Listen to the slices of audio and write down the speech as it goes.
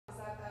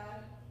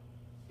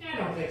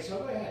think so.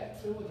 Go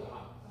ahead. Do it with the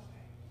hop.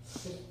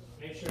 Just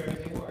make sure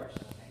everything works.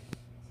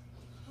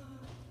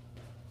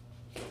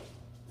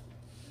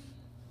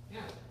 Yeah.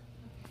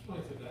 It's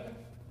going through better.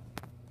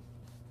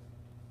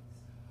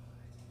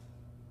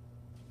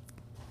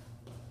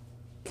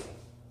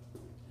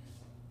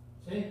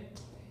 See?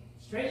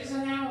 Straight as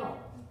an arrow.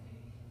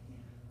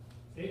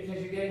 See,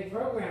 because you're getting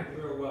programmed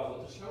real well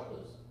with the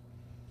shoulders.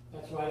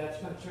 That's why that's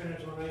going to turn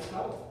into a nice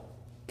double.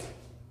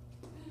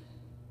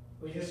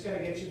 We just got to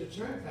get you to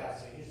turn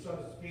faster. You saw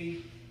the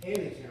speed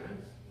Haley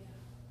turns.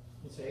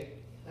 You see?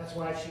 That's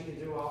why she can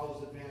do all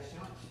those advanced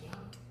jumps. Yeah,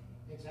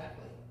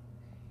 exactly.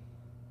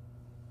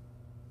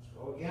 Let's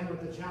go again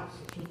with the jumps,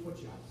 the 2-foot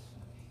jumps.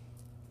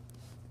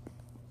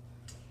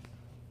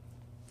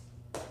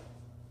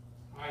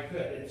 All right,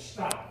 good. And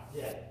stop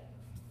dead.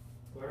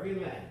 Wherever you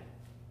land.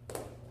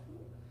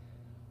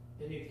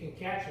 Then you can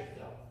catch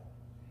yourself.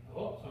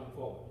 Oh, so I'm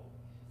forward.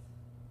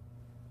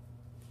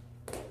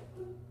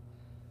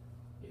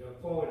 You're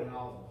forward in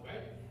all of them,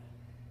 right?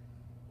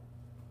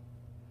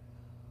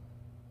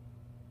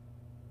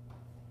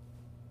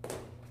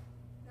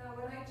 Now,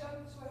 when I jump,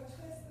 do I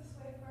twist this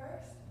way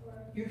first? Or?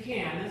 You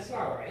can, that's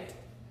all right.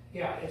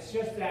 Yeah, it's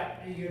just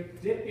that you're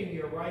dipping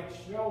your right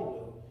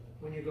shoulder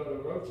when you go to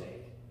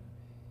rotate.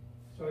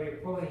 So you're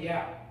pulling,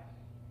 yeah,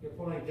 you're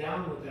pulling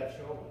down with that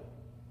shoulder.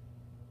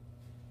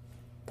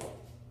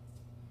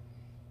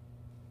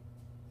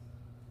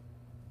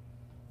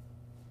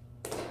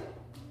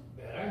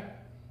 Better.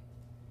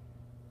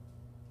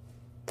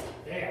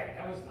 There,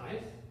 that was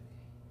nice.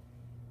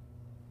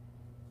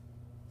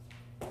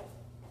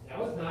 That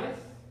was nice.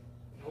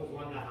 That was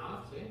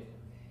 1.5, see?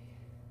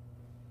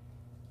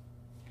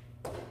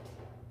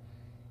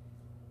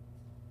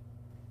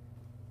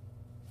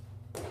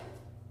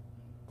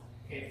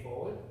 Came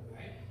forward,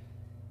 right?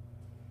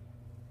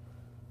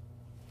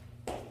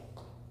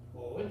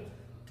 Forward.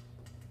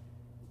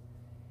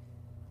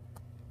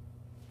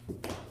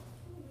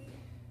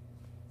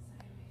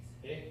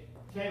 Okay,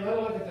 let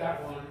me look at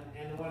that one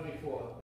and the one before.